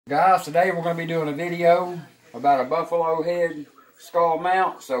Guys, today we're going to be doing a video about a buffalo head skull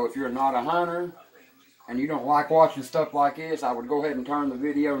mount. So if you're not a hunter and you don't like watching stuff like this, I would go ahead and turn the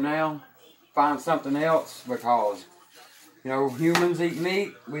video now. Find something else, because you know, humans eat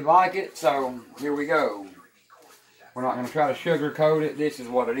meat, we like it, so here we go. We're not going to try to sugarcoat it. This is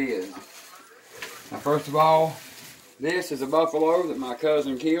what it is. Now, first of all, this is a buffalo that my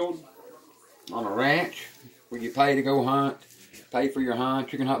cousin killed on a ranch where you pay to go hunt. Pay for your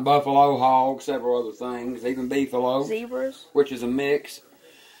hunt. You can hunt buffalo, hog, several other things, even beefalo. Zebras. Which is a mix.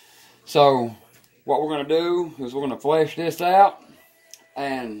 So, what we're going to do is we're going to flesh this out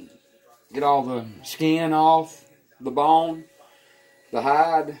and get all the skin off, the bone, the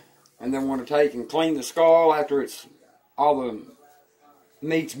hide, and then we're going to take and clean the skull after it's all the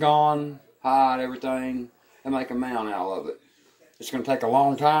meat's gone, hide, everything, and make a mount out of it. It's going to take a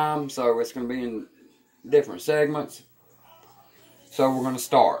long time, so it's going to be in different segments. So we're going to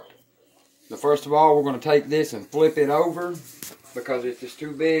start. First of all, we're going to take this and flip it over because it's just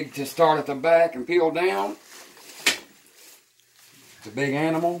too big to start at the back and peel down. It's a big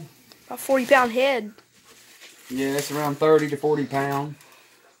animal. A 40-pound head. Yeah, it's around 30 to 40 pounds.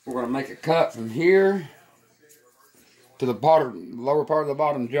 We're going to make a cut from here to the lower part of the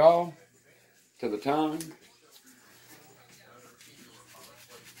bottom jaw to the tongue.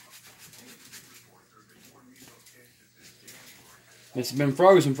 It's been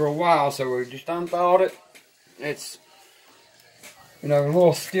frozen for a while, so we just unthawed it. It's, you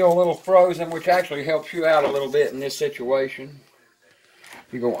know, still a little frozen, which actually helps you out a little bit in this situation.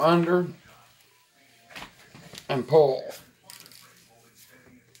 You go under and pull.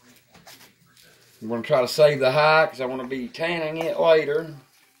 I'm going to try to save the hide because I want to be tanning it later.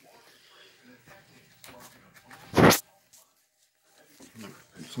 Just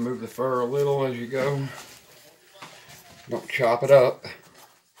move the fur a little as you go. Don't chop it up.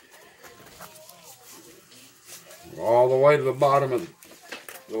 All the way to the bottom of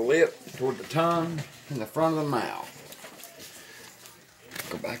the lip, toward the tongue, and the front of the mouth.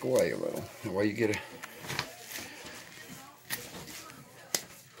 Go back away a little. That way you get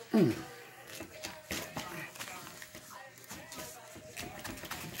a...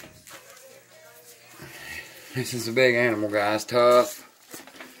 This is a big animal, guys. Tough.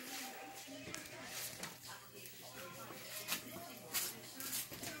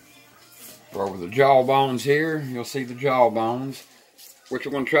 Over the jaw bones here, you'll see the jaw bones, which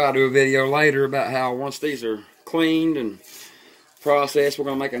we're going to try to do a video later about how once these are cleaned and processed, we're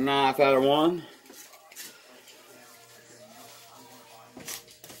going to make a knife out of one.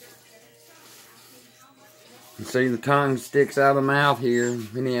 You see the tongue sticks out of the mouth here.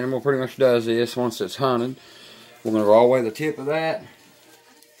 Any animal pretty much does this once it's hunted. We're going to go all the way to the tip of that.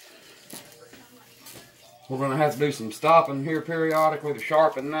 We're going to have to do some stopping here periodically to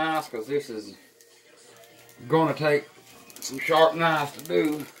sharpen knives, because this is going to take some sharp knives to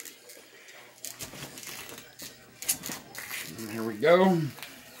do. And here we go.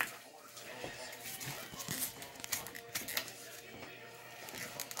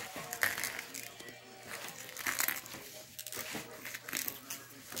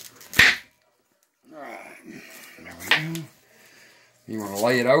 Alright, there we go. You want to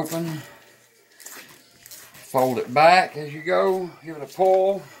lay it open. Fold it back as you go, give it a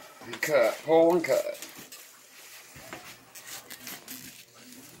pull, and cut, pull and cut.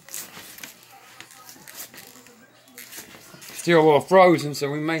 Still a little frozen,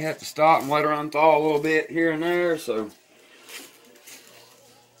 so we may have to stop and let her unthaw a little bit here and there. And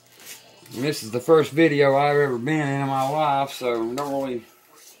this is the first video I've ever been in my life, so I'm a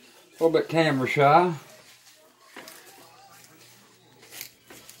little bit camera shy.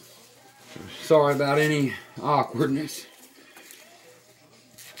 Sorry about any awkwardness.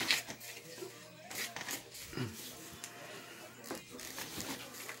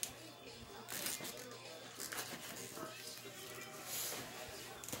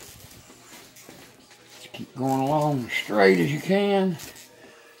 Just keep going along as straight as you can.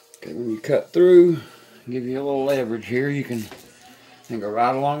 Okay, when you cut through, give you a little leverage here. You can go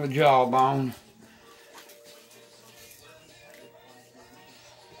right along the jawbone.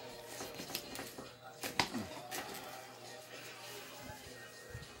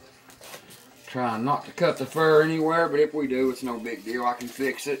 Trying not to cut the fur anywhere, but if we do, it's no big deal. I can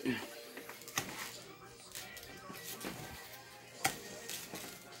fix it. A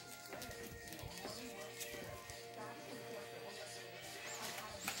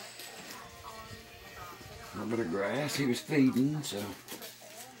little bit of grass he was feeding, so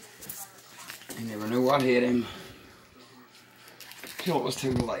he never knew what hit him till it was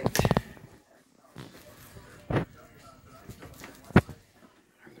too late.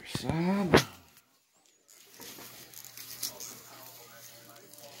 There's Side.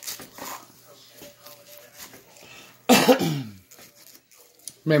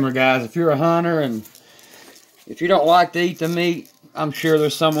 Remember, guys, if you're a hunter and if you don't like to eat the meat, I'm sure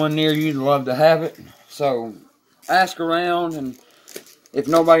there's someone near you that'd love to have it. So ask around, and if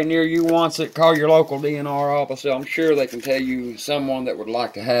nobody near you wants it, call your local DNR office. I'm sure they can tell you someone that would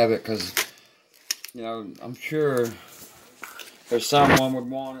like to have it, because, you know, I'm sure there's someone would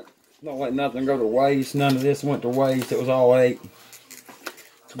want it. Don't let nothing go to waste. None of this went to waste. It was all ate.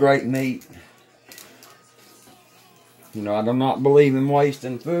 It's great meat. You know, I do not believe in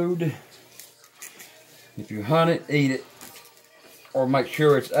wasting food. If you hunt it, eat it, or make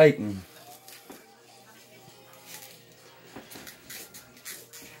sure it's eaten.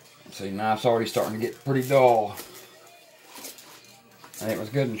 See, now it's already starting to get pretty dull. And it was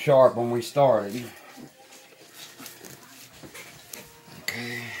good and sharp when we started.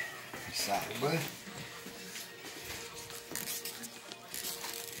 Okay, excited, bud.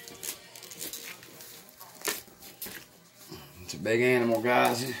 It's a big animal,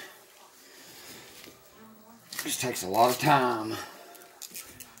 guys. It just takes a lot of time.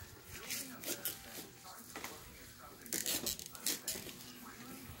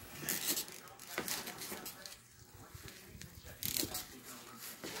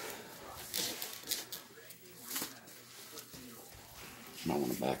 Might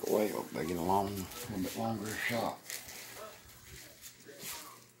want to back away or make it a little bit longer shot.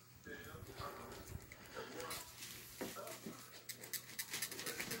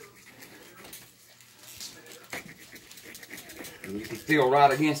 And you can feel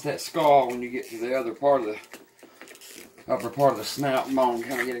right against that skull when you get to the other part of the upper part of the snout bone.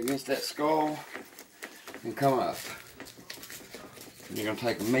 Kind of get against that skull and come up. And you're going to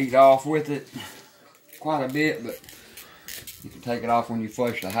take the meat off with it quite a bit, but you can take it off when you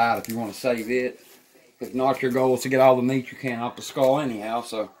flush the hide if you want to save it. If not, your goal is to get all the meat you can off the skull anyhow,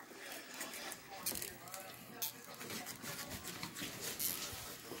 so.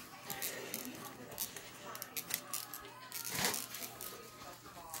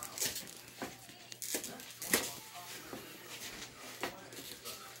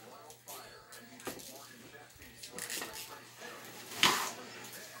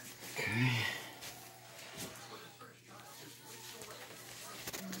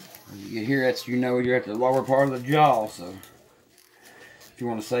 You get here, that's, you know, you're at the lower part of the jaw, so if you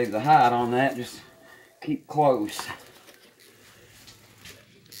want to save the hide on that, just keep close.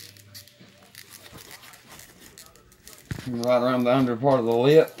 And right around the under part of the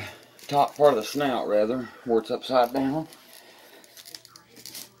lip, top part of the snout rather, where it's upside down.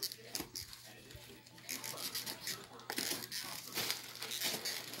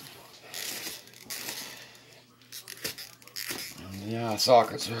 The eye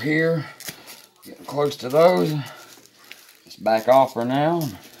sockets are here. Getting close to those. Just back off for now.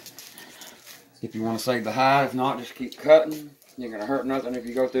 If you want to save the hide, if not, just keep cutting. You're going to hurt nothing if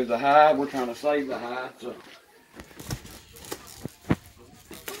you go through the hide. We're trying to save the hide, so.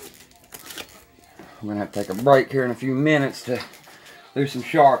 We're going to have to take a break here in a few minutes to do some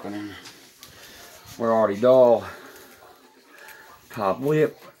sharpening. We're already dull. Top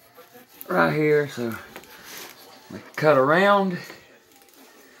lip right here, so we can cut around.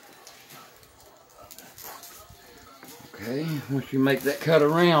 Okay, once you make that cut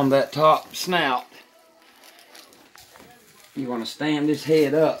around that top snout, you want to stand this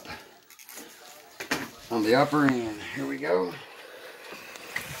head up on the upper end. Here we go.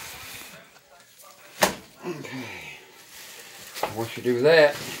 Okay. Once you do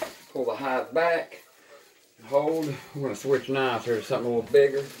that, pull the hide back, hold. We're going to switch knives here to something a little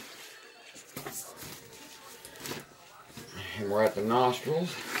bigger. And we're at the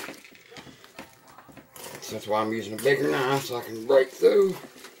nostrils. So that's why I'm using a bigger knife, so I can break through.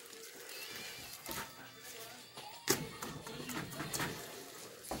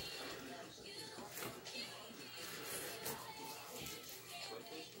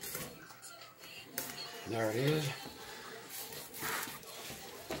 There it is.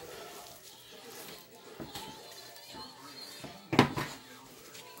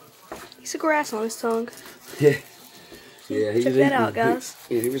 He's a grass on his tongue. Yeah. Yeah, he Check was that eating, out, guys.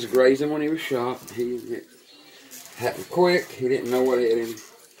 He was grazing when he was shot. It happened quick. He didn't know what hit him.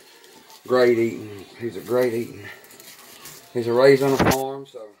 Great eating. He's a great eating. He's raised on a farm,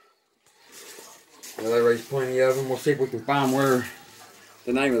 so they raise plenty of them. We'll see if we can find where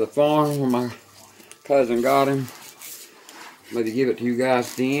the name of the farm where my cousin got him. Maybe give it to you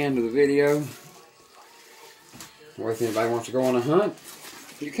guys at the end of the video. Or if anybody wants to go on a hunt,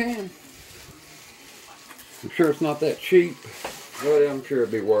 you can. I'm sure it's not that cheap. But I'm sure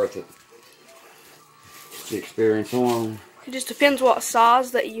it'd be worth it. The experience on. It just depends what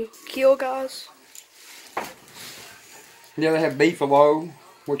size that you kill, guys. Yeah, they have beefalo,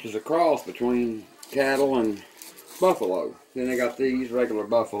 which is a cross between cattle and buffalo. Then they got these regular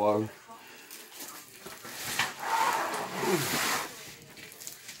buffalo.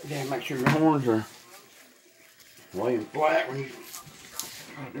 Yeah, make sure your horns are laying flat when you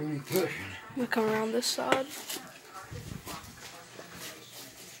try to do any pushing. I'm gonna come around this side.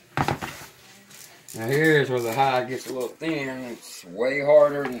 Now here's where the hide gets a little thin. It's way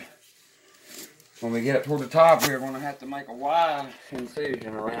harder to, when we get up toward the top, we're going to have to make a wide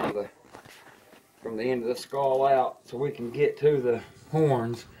incision around from the end of the skull out so we can get to the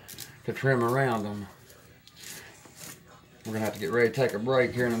horns to trim around them. We're going to have to get ready to take a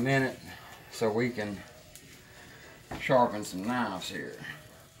break here in a minute so we can sharpen some knives here.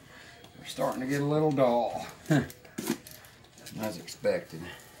 They're starting to get a little dull, as expected.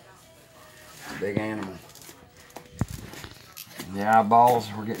 Big animal. And the eyeballs,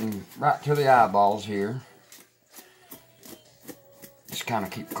 we're getting right to the eyeballs here. Just kind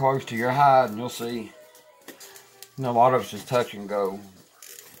of keep close to your hide and you'll see, you know, a lot of it's just touch and go.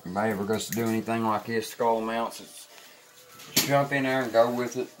 If anybody ever goes to do anything like this, skull mounts, it's jump in there and go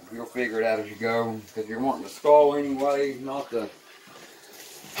with it. You'll figure it out as you go, because you're wanting the skull anyway, not the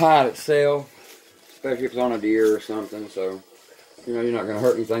hide itself, especially if it's on a deer or something. So you know, you're not going to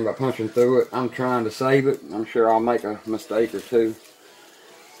hurt anything by punching through it. I'm trying to save it. I'm sure I'll make a mistake or two.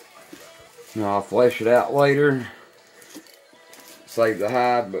 You know, I'll flesh it out later. Save the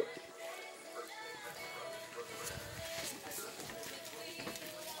hide, but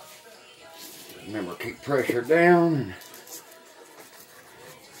remember, keep pressure down.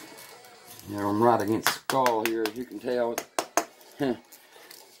 You know, I'm right against the skull here, as you can tell. Yeah,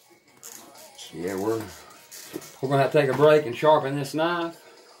 we're going to have to take a break and sharpen this knife.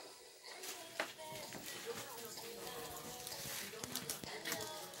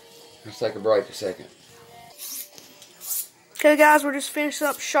 Let's take a break a second. Okay, guys, we're just finishing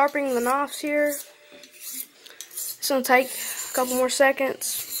up sharpening the knives here. It's going to take a couple more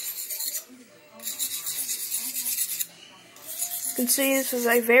seconds. You can see this is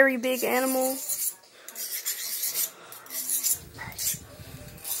a very big animal.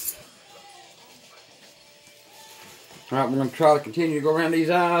 Alright, we're going to try to continue to go around these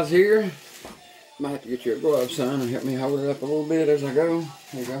eyes here. Might have to get you a glove, son, and help me hold it up a little bit as I go.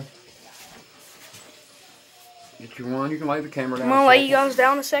 There you go. Get you one. You can lay the camera down. I'm going to lay you guys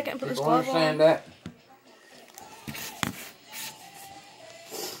down a second and put this People glove on. understand that.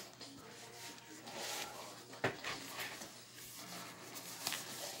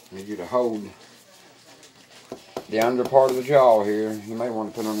 I need you to hold the under part of the jaw here. You may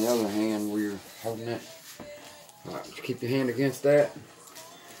want to put it on the other hand where you're holding it. Alright, just keep your hand against that.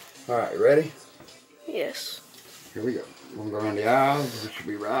 Alright, you ready? Yes. Here we go. We're going to go around the eyes. It should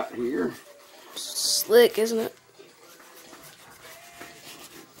be right here. Slick, isn't it?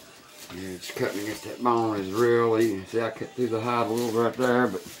 Yeah, just cutting against that bone is real easy. See, I cut through the hide a little right there,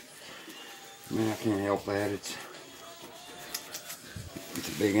 but man, I can't help that. It's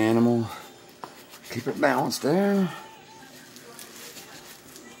a big animal. Keep it balanced there.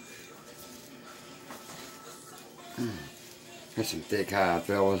 That's some thick hide,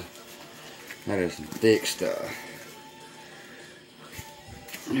 fellas. That is some thick stuff.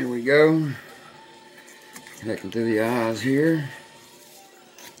 Here we go. Connecting to the eyes here.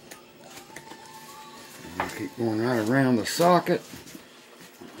 And keep going right around the socket.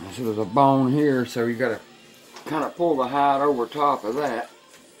 So there's a bone here, so you got to kind of pull the hide over top of that.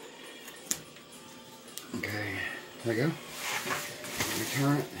 Okay, there you go. Let me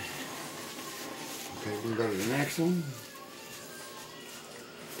turn it. Okay, we're going to go to the next one.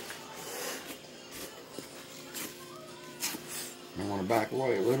 I want to back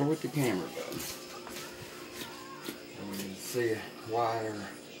away a little with the camera, though. So we can see it wider.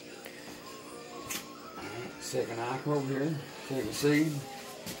 Alright, second eye, come over here so you can see.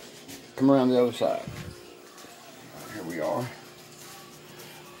 Come around the other side. Right, here we are.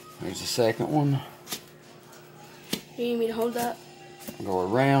 There's the second one. You need me to hold that?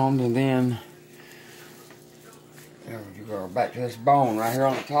 Go around and then you go back to this bone right here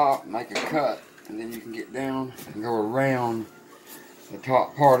on the top, make a cut, and then you can get down and go around the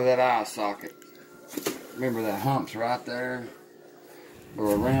top part of that eye socket. Remember that hump's right there.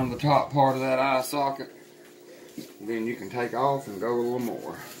 Go around the top part of that eye socket. Then you can take off and go a little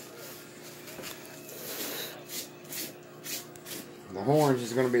more. The horns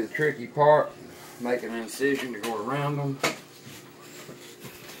is going to be the tricky part. Making an incision to go around them.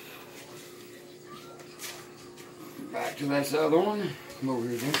 Back So that's the other one. Come over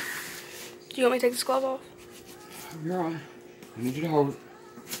here, Jim. Do you want me to take this glove off? You're all right. I need you to hold it.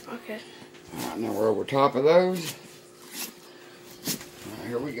 Okay. Alright, now we're over top of those. Alright,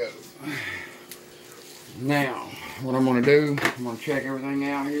 here we go. Now, what I'm going to do, I'm going to check everything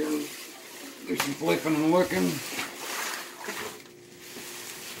out here. Do some flipping and looking.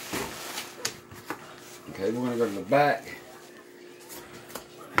 Okay, we're going to go to the back.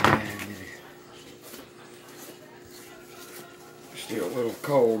 And still a little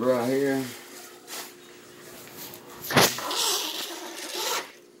cold right here.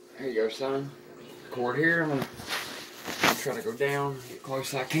 There you go, son. Cord here. I'm going to try to go down, get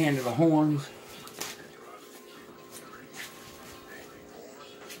close as I can to the horns.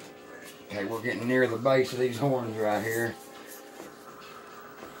 Okay, we're getting near the base of these horns right here.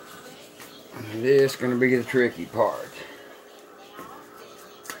 And this is going to be the tricky part.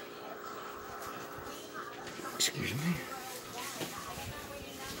 Excuse me.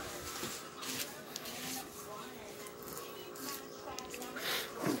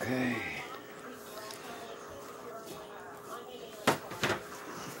 Okay.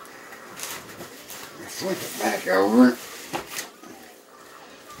 Flip it back over.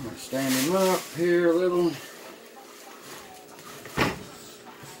 I'm going to stand him up here a little.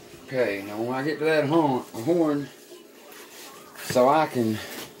 Okay, now when I get to that horn, so I can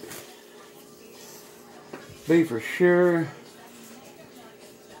be for sure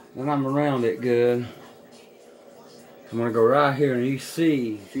that I'm around it good, I'm going to go right here, and you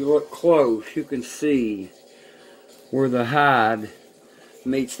see, if you look close, you can see where the hide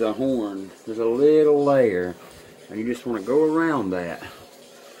meets the horn. There's a little layer, and you just want to go around that.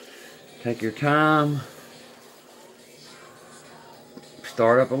 Take your time.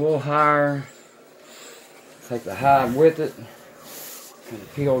 Start up a little higher. Take the hide with it. Kind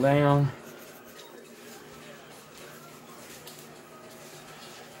of peel down.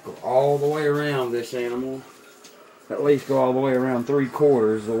 Go all the way around this animal. At least go all the way around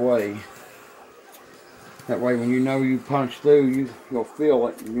 3/4 of the way. That way when you know you punch through, you'll feel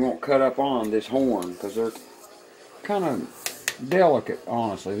it and you won't cut up on this horn, because they're kind of delicate,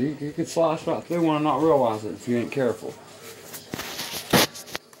 honestly. You can slice right through one and not realize it if you ain't careful.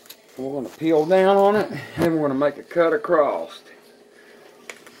 So we're going to peel down on it, and then we're going to make a cut across.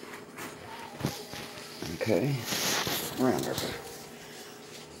 Okay, around there.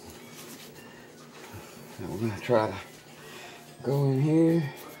 Now we're going to try to go in here.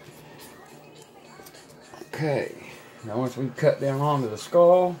 Okay, now once we cut down onto the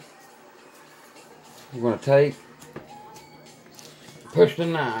skull, we're going to push the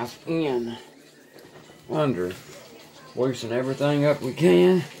knife in under, loosen everything up we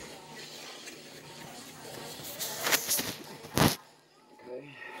can. Okay.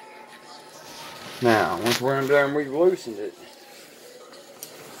 Now, once we're in there and we've loosened it,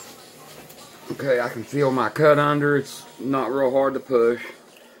 okay, I can feel my cut under. It's not real hard to push.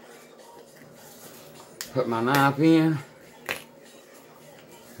 Put my knife in,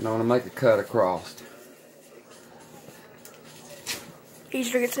 and I want to make a cut across.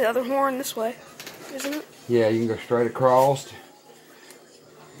 Easier to get to the other horn this way, isn't it? Yeah, you can go straight across,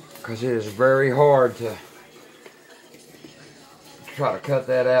 because it is very hard to try to cut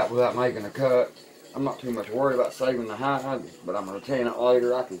that out without making a cut. I'm not too much worried about saving the hide, but I'm going to tell you that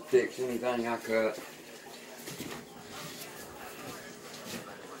later. I can fix anything I cut.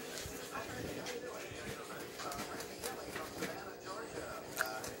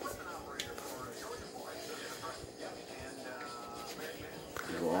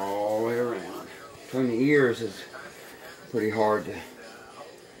 Go all the way around. Between the ears is pretty hard to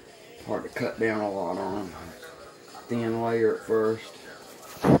cut down a lot on them. Thin layer at first.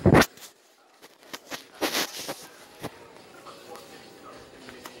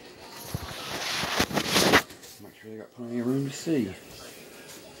 Make sure you got plenty of room to see. Make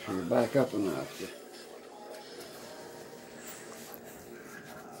sure you're back up enough to.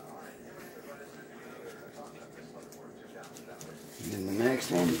 And then the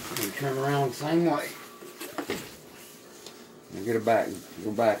next one, you turn around the same way. And go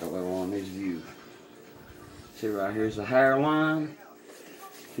back a little on this view. See right here's the hair line.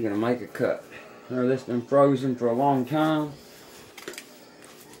 You're gonna make a cut. Remember, this has been frozen for a long time.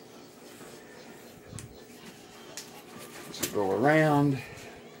 So go around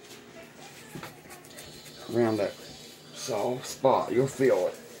that soft spot. You'll feel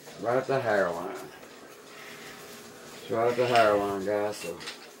it right at the hairline. It's right at the hairline, guys. So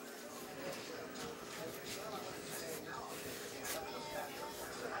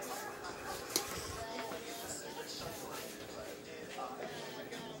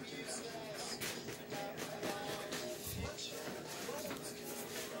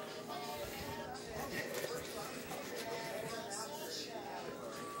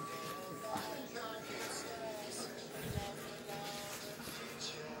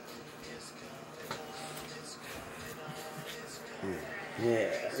Yeah,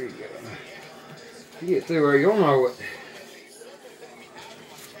 there you go. You get through there, you'll know it.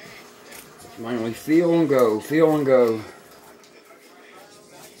 Mainly feel and go, feel and go.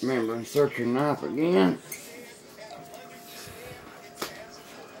 Remember, insert your knife again.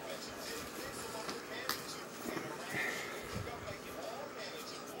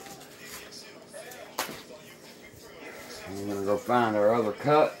 We're gonna go find our other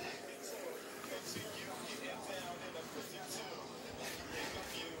cut.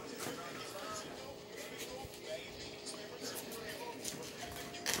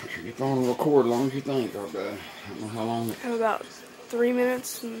 Your phone will record as long as you think, okay? I don't know how long it... I have about 3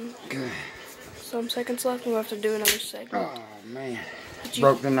 minutes and okay. some seconds left. We'll have to do another segment. Oh, man.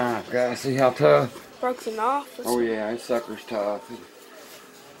 Broke the knife, guys. See how tough? Broke the knife? Oh, yeah. That sucker's tough.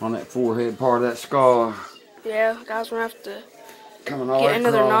 On that forehead part of that skull. Yeah, guys, we're going to have to coming all get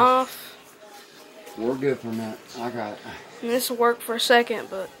another across. knife. We're good for that. I got it. And this will work for a second,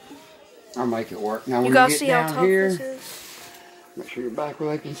 but... I'll make it work. Now, you when guys you see get how down tough here, this is? make sure you're back where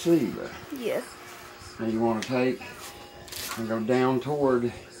they can see you. Yeah. And you want to take and go down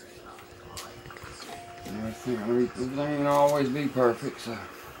toward. Everything ain't always be perfect, so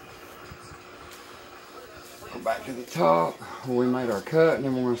go back to the top where we made our cut, and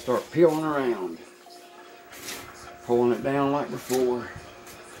then we're going to start peeling around, pulling it down like before.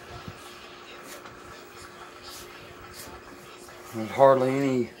 There's hardly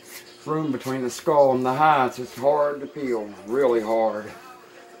any room between the skull and the heights. It's hard to peel, really hard.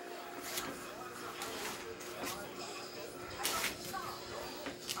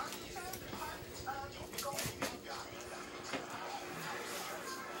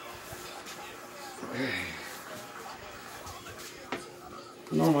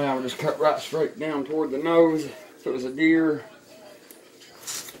 Normally I would just cut right straight down toward the nose if it was a deer,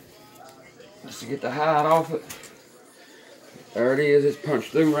 just to get the hide off it. There it is, it's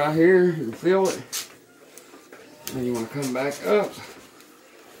punched through right here. You can feel it. Then you want to come back up.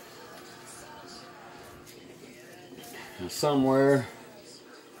 Now somewhere,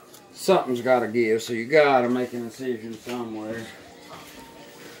 something's got to give, so you got to make an incision somewhere.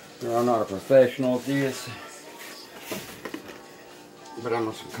 I'm not a professional at this, but I'm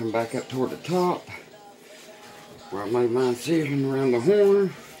going to come back up toward the top where I made my incision around the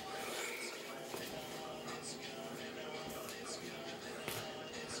horn.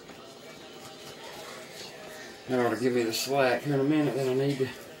 That ought to give me the slack here in a minute, then I need to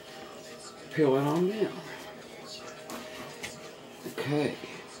peel it on down. Okay.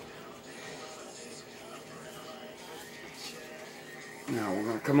 Now we're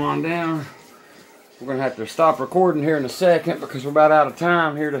going to come on down. We're going to have to stop recording here in a second because we're about out of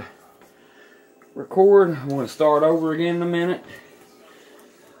time here to record. I'm going to start over again in a minute.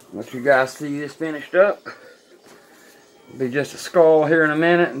 Let you guys see this finished up. It'll be just a skull here in a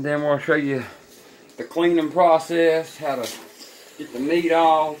minute, and then we'll show you the cleaning process, how to get the meat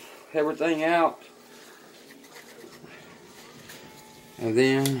off, everything out. And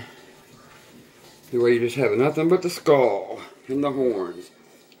then the way you just have nothing but the skull and the horns,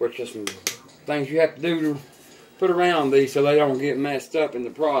 which is some things you have to do to put around these so they don't get messed up in the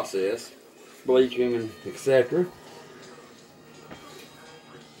process, bleaching and etc.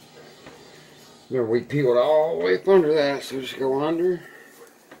 Remember, we peeled all the way up under that, so just go under.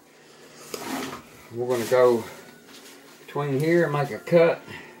 We're going to go between here and make a cut.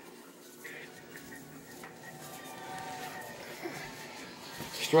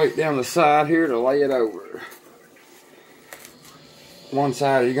 Straight down the side here to lay it over. One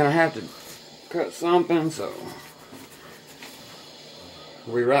side you're going to have to cut something, so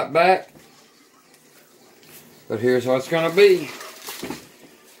we'll be right back. But here's what it's going to be.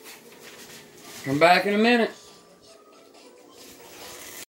 Come back in a minute.